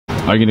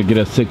Are you gonna get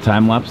a sick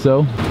time lapse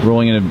though?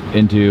 Rolling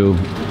into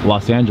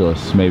Los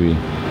Angeles, maybe.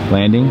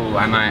 Landing? Ooh,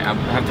 I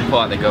have to pull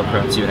out the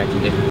GoPro and see what I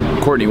can do.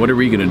 Courtney, what are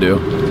we gonna do?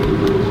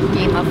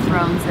 Game of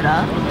Thrones it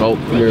up. Oh,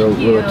 you're a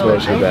little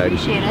treasure bag. I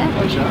appreciate it.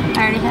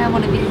 I already have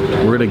one of these.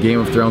 We're gonna Game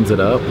of Thrones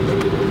it up.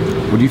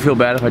 Would you feel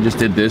bad if I just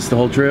did this the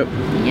whole trip?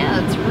 Yeah,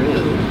 that's rude.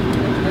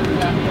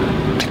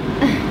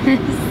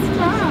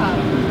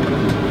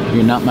 Stop.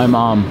 You're not my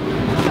mom.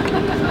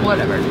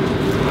 Whatever.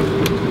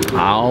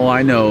 All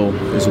I know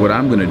is what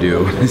I'm gonna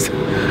do is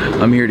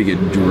I'm here to get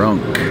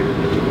drunk.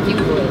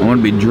 I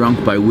want to be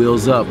drunk by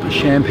Wheels Up.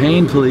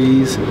 Champagne,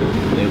 please.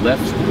 They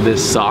left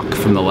this sock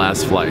from the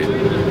last flight.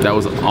 That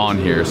was on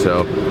here,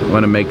 so I'm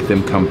gonna make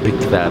them come pick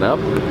that up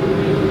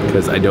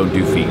because I don't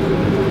do feet.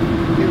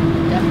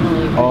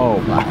 Definitely. Oh,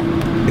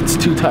 it's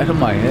too tight on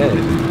my head.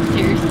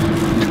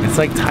 Seriously. It's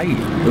like tight.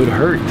 It would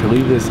hurt to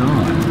leave this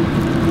on.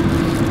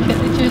 Can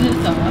I turn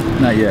this off?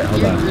 Not yet.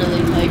 Hold on. You're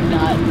really like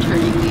not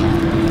turning me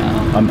on right now.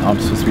 I'm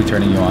supposed to be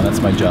turning you on.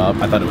 That's my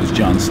job. I thought it was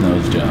Jon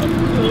Snow's job.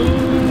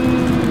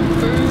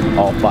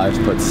 All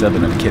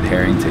 5'7" of Kit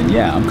Harington.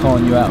 Yeah, I'm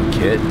calling you out,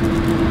 Kit.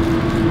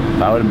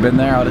 If I would have been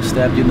there, I would have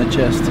stabbed you in the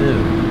chest too.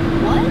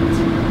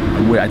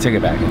 What? Wait, I take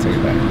it back. I take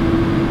it back.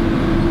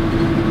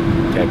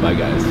 Okay, bye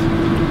guys.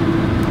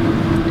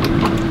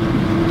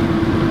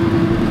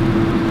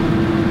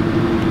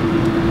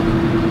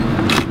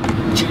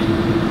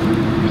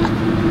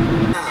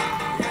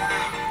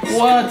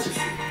 What?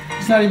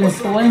 It's not even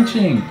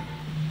flinching.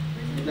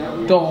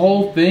 The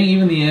whole thing,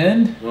 even the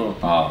end? Oh,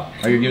 I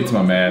gotta give it to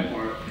my man.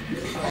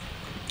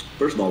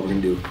 First of all, we're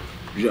gonna do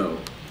Joe.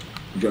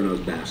 Joe knows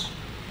best.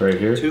 Right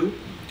here? 2,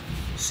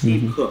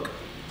 Steve Cook.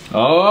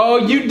 Oh,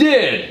 you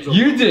did!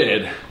 You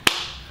did!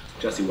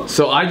 Jesse Wells.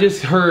 So I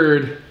just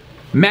heard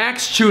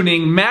Max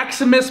tuning,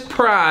 Maximus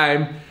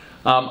Prime.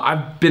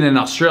 I've been in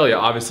Australia.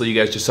 Obviously, you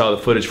guys just saw the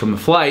footage from the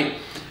flight.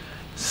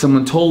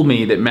 Someone told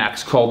me that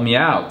Max called me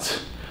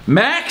out.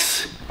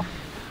 Max!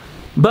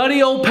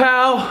 Buddy, old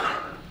pal.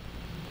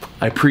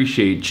 I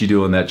appreciate you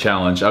doing that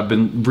challenge. I've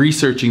been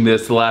researching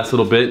this the last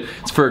little bit.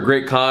 It's for a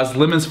great cause.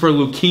 Lemons for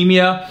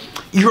leukemia.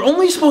 You're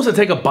only supposed to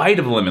take a bite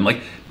of a lemon.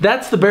 Like,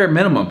 that's the bare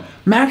minimum.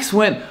 Max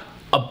went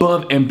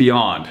above and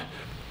beyond.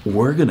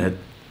 We're gonna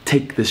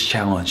take this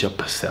challenge up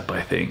a step,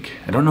 I think.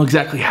 I don't know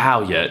exactly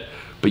how yet,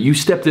 but you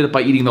stepped it up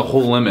by eating the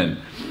whole lemon.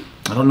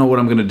 I don't know what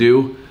I'm gonna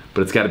do,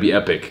 but it's gotta be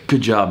epic.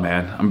 Good job,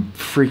 man. I'm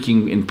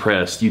freaking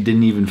impressed. You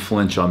didn't even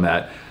flinch on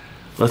that.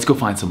 Let's go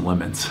find some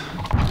lemons.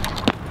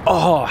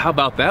 Oh, how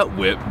about that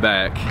whip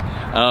back?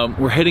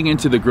 We're heading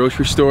into the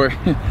grocery store.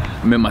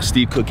 I'm in my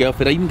Steve Cook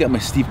outfit. I even got my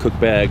Steve Cook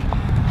bag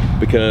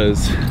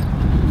because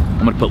I'm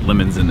gonna put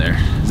lemons in there.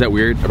 Is that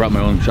weird? I brought my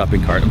own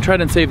shopping cart. I'm trying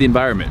to save the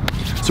environment.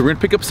 So we're gonna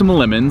pick up some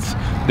lemons,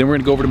 then we're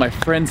gonna go over to my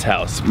friend's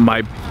house.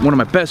 One of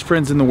my best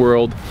friends in the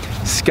world,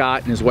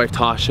 Scott and his wife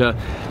Tasha.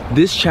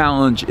 This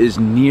challenge is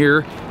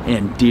near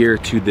and dear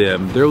to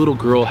them. Their little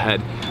girl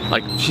had, I'm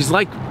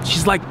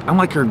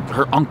like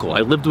her uncle. I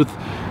lived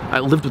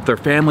with their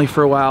family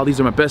for a while. These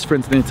are my best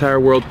friends in the entire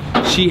world.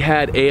 She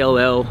had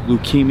ALL,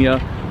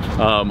 leukemia,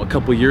 a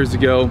couple years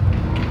ago.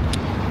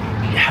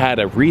 Had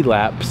a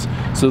relapse.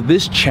 So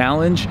this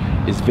challenge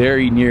is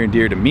very near and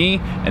dear to me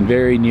and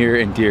very near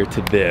and dear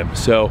to them.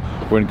 So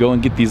we're gonna go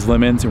and get these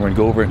lemons and we're gonna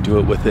go over and do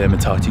it with them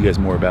and talk to you guys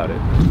more about it.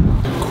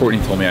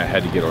 Courtney told me I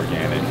had to get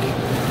organic.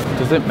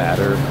 Does it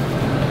matter?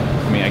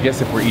 I mean, I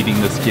guess if we're eating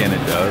the skin,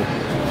 it does.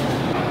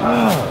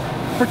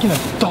 Ah, freaking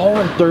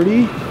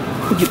 $1.30.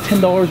 We get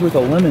 $10 worth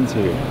of lemons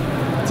here.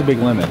 It's a big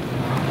lemon.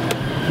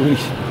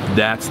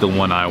 That's the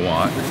one I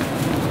want.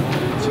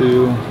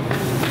 2,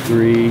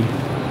 3,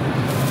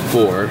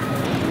 4.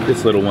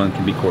 This little one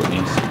can be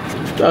Courtney's.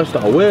 Just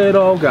a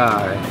little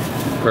guy.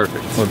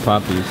 Perfect. With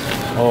poppies.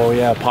 Oh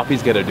yeah,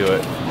 Poppy's gotta do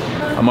it.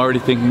 I'm already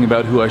thinking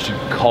about who I should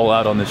call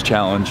out on this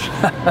challenge.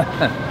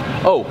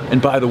 Oh, and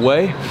by the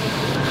way,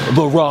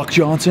 The Rock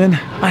Johnson,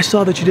 I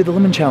saw that you did the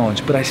lemon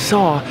challenge, but I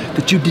saw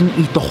that you didn't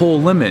eat the whole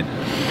lemon.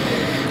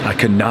 I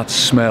cannot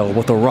smell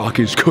what The Rock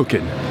is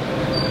cooking.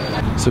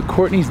 So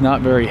Courtney's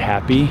not very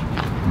happy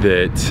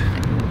that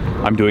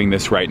I'm doing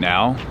this right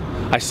now.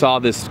 I saw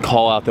this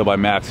call out though by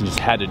Max and just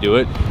had to do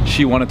it.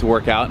 She wanted to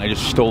work out and I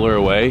just stole her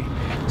away.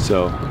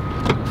 So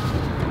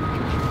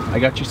I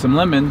got you some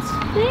lemons.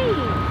 Thanks.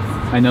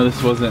 I know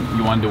this wasn't,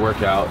 you wanted to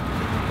work out,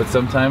 but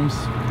sometimes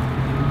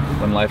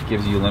when life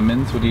gives you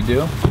lemons, what do?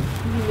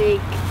 You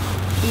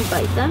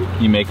bite them?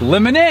 You make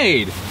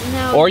lemonade.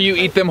 No. Or you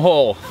eat them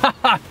whole.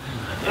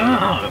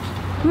 Ow.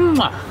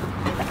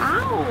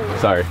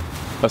 Sorry,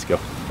 let's go.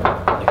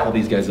 I called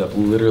these guys up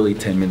literally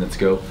 10 minutes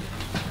ago.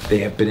 They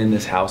have been in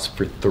this house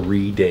for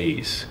 3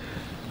 days.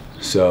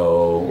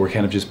 So we're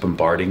kind of just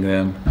bombarding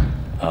them.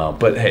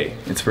 But hey,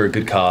 it's for a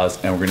good cause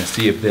and we're gonna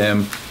see if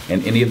them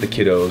and any of the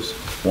kiddos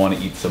wanna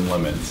eat some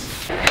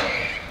lemons.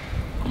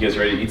 You guys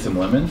ready to eat some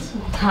lemons?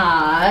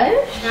 Todd,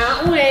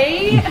 not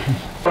wait.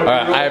 All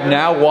right, I have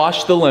now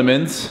washed the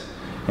lemons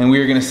and we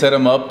are gonna set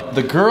them up.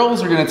 The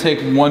girls are gonna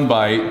take one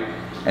bite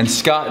and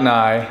Scott and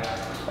I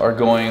are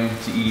going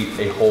to eat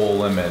a whole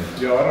lemon.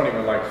 Yo, I don't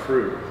even like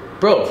fruit.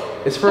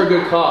 Bro, it's for a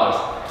good cause.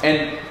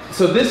 And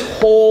so this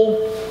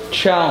whole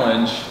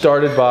challenge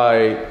started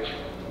by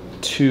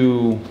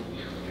 2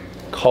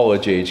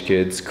 college-age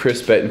kids,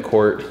 Chris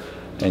Betancourt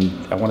and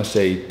I want to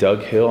say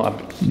Doug Hill.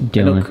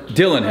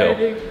 Dylan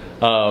Hill.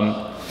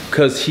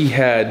 Because he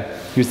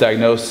was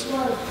diagnosed,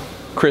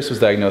 Chris was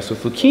diagnosed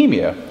with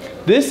leukemia.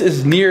 This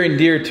is near and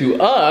dear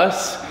to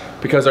us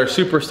because our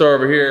superstar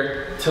over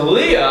here,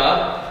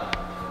 Talia,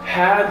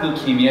 had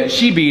leukemia.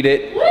 She beat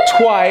it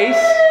twice.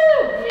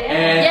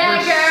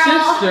 And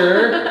her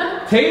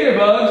sister, Tater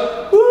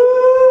Bugs, woo!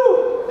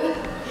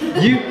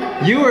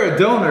 You were a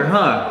donor,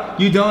 huh?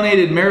 You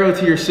donated marrow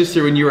to your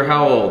sister when you were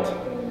how old?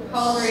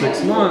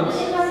 6 months.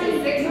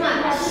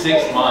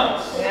 6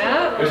 months.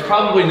 Yeah. There's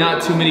probably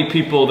not too many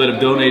people that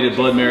have donated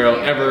blood marrow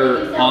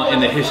ever in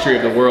the history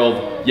of the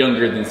world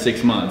younger than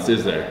 6 months,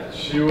 is there?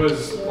 She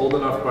was old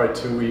enough by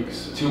 2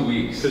 weeks. 2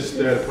 weeks. Because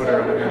they had to put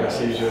her under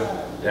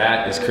anesthesia.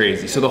 That is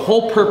crazy. So the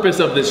whole purpose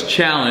of this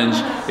challenge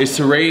is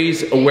to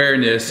raise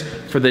awareness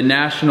for the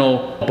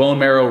National Bone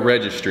Marrow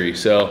Registry.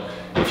 So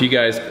if you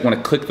guys want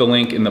to click the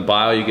link in the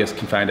bio, you guys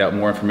can find out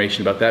more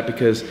information about that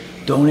because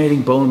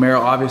donating bone marrow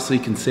obviously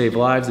can save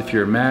lives if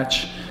you're a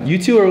match. You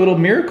two are little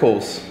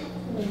miracles.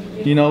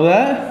 You know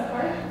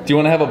that? Do you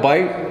want to have a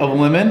bite of a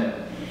lemon?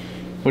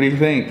 What do you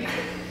think?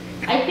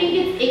 I think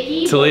it's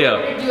icky. Talia,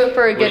 We're gonna do it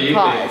for a good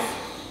cause.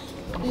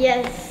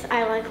 Yes,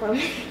 I like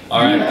lemon.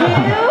 All right.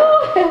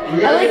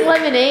 I like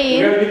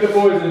lemonade. We gotta get the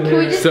boys in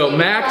here. So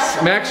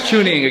Maxx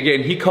Tuning,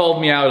 again, he called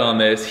me out on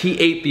this. He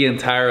ate the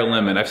entire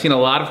lemon. I've seen a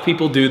lot of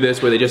people do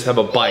this where they just have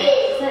a bite.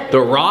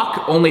 The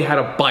Rock only had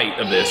a bite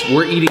of this.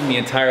 We're eating the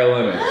entire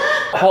lemon.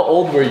 How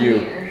old were you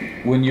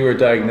when you were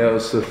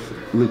diagnosed with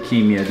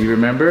leukemia? Do you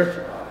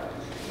remember?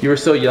 You were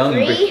so young.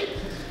 3?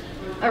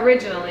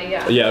 Originally,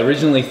 yeah. Yeah,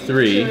 originally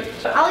 3.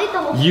 I'll eat the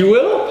whole thing. You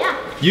will? Yeah.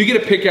 You get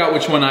to pick out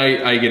which one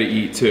I get to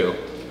eat too.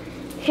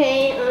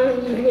 Okay, you're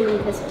gonna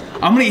eat this one.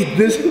 I'm gonna eat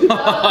this.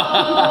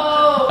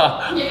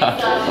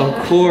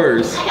 Of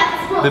course.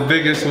 The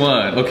biggest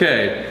one.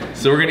 Okay,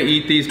 so we're gonna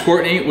eat these.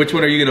 Courtney, which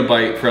one are you gonna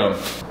bite from?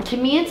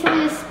 Can me and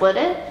Talia split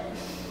it?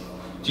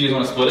 Do you guys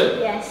wanna split it?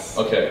 Yes.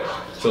 Okay,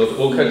 so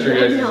we'll cut your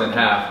guys' in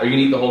half. Are you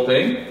gonna eat the whole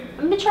thing?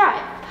 I'm gonna try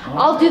it.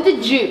 I'll do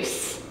the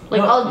juice.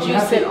 Like I'll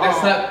juice it all.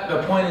 That's not,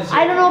 the point is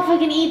I don't know if I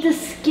can eat the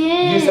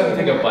skin. you just have to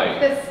take a bite.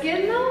 The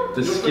skin though?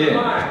 The skin.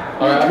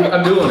 Alright,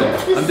 I'm doing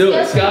it. I'm doing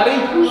it. Scotty,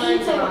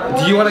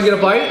 do you wanna get a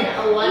bite?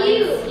 A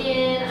lemon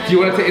skin. Do you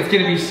wanna take, it's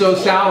gonna be so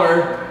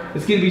sour.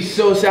 It's gonna be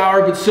so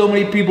sour, but so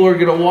many people are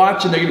gonna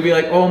watch and they're gonna be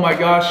like, oh my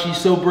gosh, she's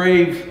so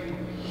brave.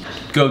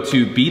 Go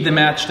to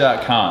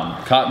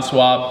bethematch.com, cotton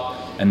swab,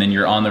 and then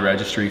you're on the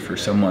registry for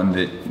someone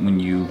that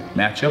when you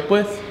match up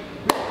with,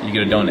 you get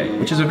to donate,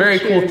 which is a very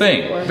cool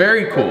thing.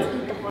 Very cool.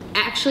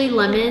 Actually,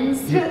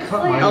 lemons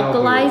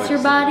alkalize your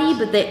body,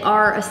 but they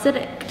are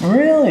acidic.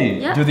 Really?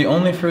 Yeah. They're the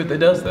only fruit that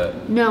does that.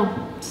 No,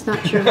 it's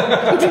not true.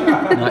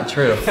 Not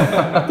true.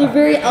 They're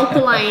very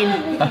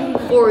alkaline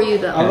for you I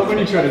though. love when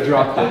you try to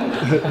drop them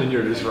and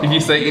you're just wrong. If you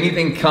say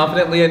anything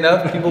confidently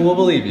enough, people will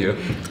believe you.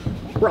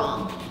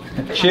 Wrong.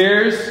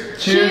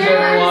 Cheers. Cheers,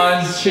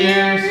 everyone.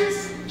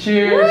 Cheers.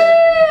 Cheers.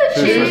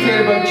 Cheers,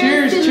 everybody.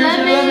 Cheers. Cheers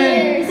to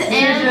lemon.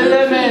 Cheers to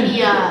lemon.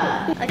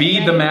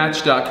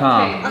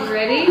 Bethematch.com. Okay, you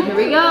ready? Here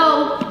we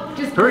go.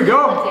 Just Here we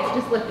go.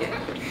 Just lift it.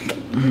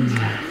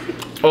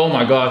 Oh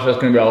my gosh, that's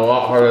gonna be a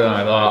lot harder than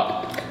I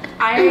thought.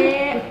 I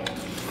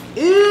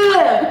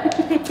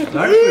actually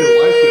like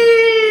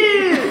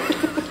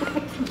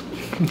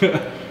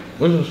it.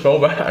 This is so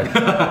bad.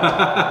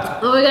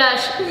 Oh my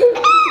gosh.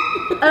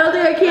 I don't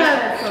think I can.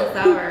 That's so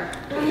sour.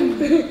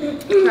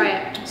 Try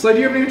it. So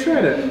you haven't even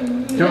tried it.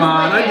 Come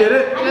on, I get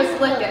it.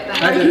 Just lick it. I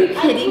Then. did it.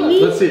 Kidding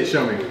me? Let's see it,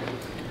 show me.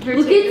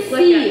 Look at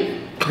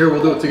Steve. Here,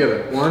 we'll do it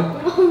together.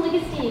 1. Oh, look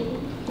at Steve.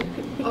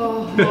 Ew,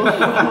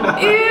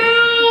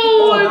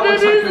 that that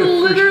looks like is a-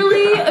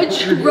 literally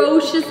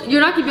atrocious. You're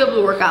not gonna be able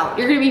to work out.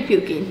 You're gonna be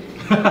puking.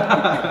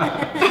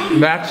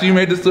 Max, you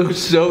made this look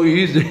so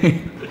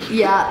easy.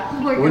 Yeah.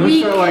 When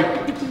you start like,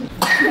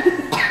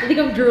 I think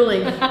I'm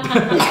drooling.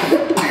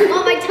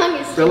 Oh, my tongue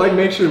is that like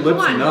makes your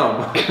lips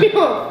numb.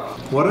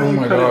 Why don't you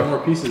my cut it gosh. in more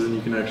pieces than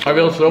you can actually? I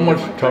feel so much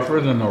tougher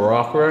than the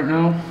Rock right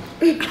now.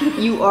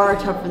 You are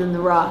tougher than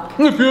the Rock.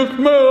 If you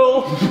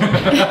smell.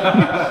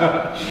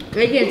 I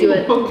can't do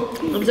it.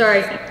 I'm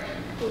sorry.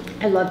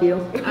 I love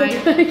you. I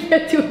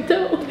can't do it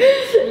though.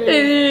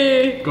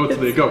 Go to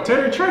the go.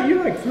 Tater, try. You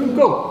like food?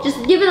 Go.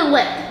 Just give it a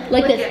lick.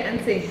 Like this. and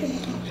see.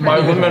 My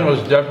lemon was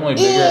definitely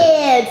bigger.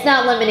 Yeah, it's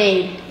not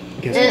lemonade.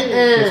 Guess what?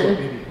 Guess what,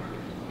 baby?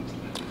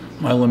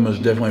 My lemon was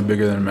definitely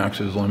bigger than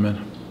Max's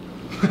lemon.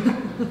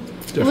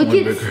 Look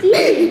at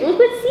Steve. Look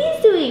what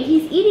Steve's doing.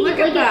 He's eating it like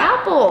an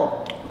apple.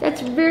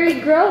 That's very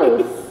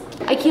gross.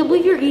 I can't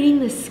believe you're eating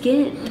the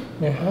skin.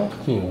 You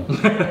have to.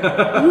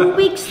 Who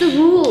makes the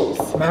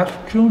rules? Max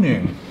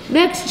Tuning.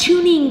 Max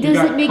Tuning You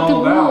doesn't got make the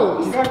called out.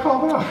 rules. You got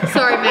called out.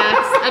 Sorry, Max.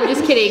 I'm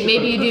just kidding.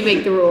 Maybe you do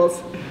make the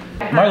rules.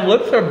 My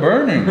lips are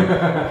burning.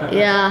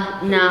 Yeah,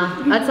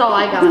 nah. That's all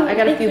I got. I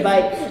got a few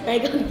bites. I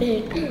got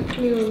big. I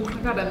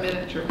got a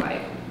miniature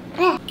bite.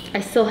 I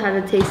still have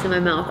a taste in my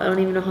mouth. I don't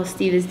even know how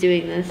Steve is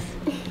doing this.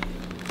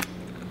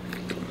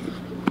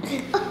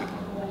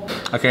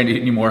 I can't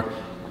eat anymore.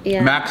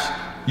 Yeah. Max,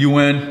 you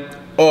win.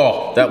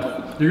 Oh,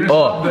 that. You're gonna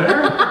stop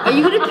there? Are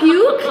you gonna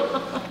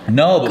puke?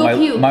 No, but Go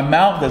puke. my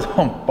mouth is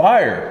on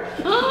fire.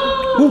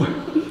 Whew.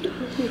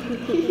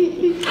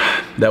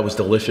 That was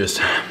delicious.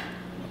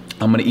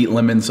 I'm gonna eat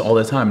lemons all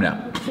the time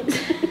now.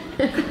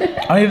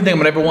 I don't even think I'm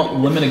gonna ever want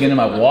lemon again in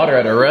my water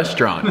at a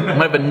restaurant. I'm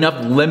gonna have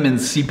enough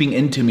lemons seeping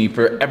into me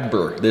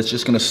forever. That's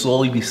just gonna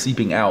slowly be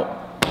seeping out.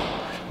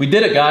 We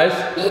did it, guys.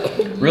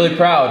 Really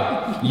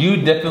proud. You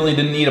definitely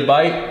didn't eat a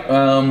bite.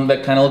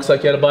 That kind of looks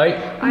like you had a bite.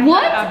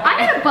 What?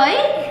 I had a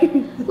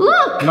bite?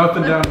 Look!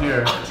 Nothing down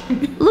here.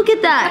 Look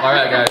at that. All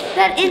right, guys.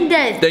 That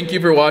indent. Thank you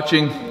for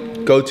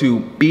watching. Go to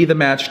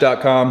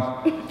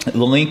bethematch.com.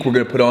 The link we're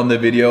gonna put on the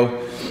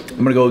video. I'm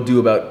gonna go do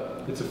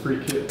about It's a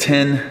free kit.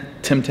 10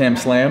 Tim Tam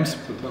slams.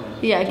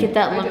 Yeah, get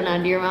that lemon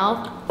out of your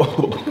mouth.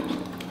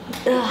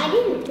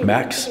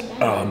 Max,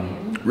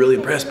 really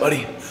impressed,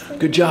 buddy.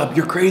 Good job.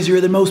 You're crazier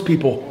than most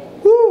people.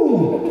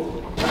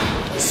 Woo!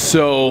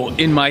 So,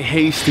 in my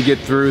haste to get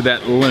through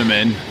that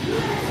lemon,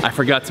 I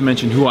forgot to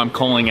mention who I'm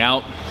calling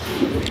out.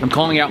 I'm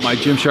calling out my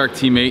Gymshark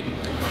teammate,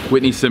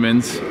 Whitney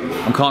Simmons.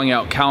 I'm calling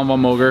out Cal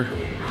Von Moger.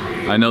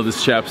 I know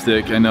this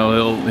chapstick. I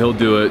know he'll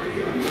do it.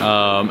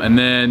 And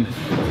then,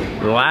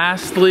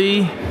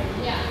 lastly,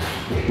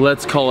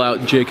 let's call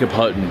out Jacob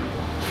Hutton,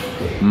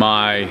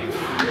 my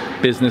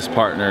business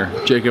partner.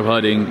 Jacob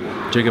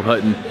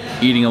Hutton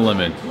eating a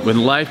lemon.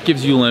 When life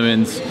gives you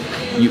lemons,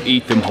 you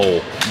eat them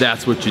whole.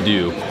 That's what you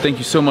do. Thank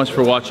you so much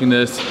for watching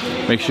this.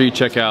 Make sure you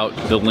check out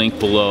the link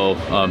below.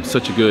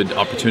 Such a good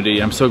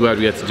opportunity. I'm so glad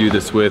we got to do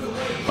this with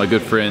my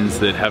good friends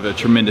that have a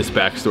tremendous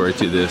backstory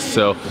to this.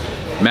 So,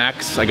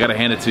 Max, I gotta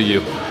hand it to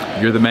you.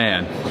 You're the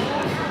man.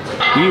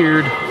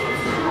 Weird.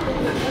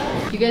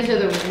 You guys are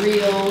the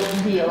real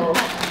deal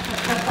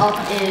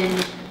up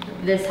in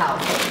this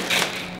household.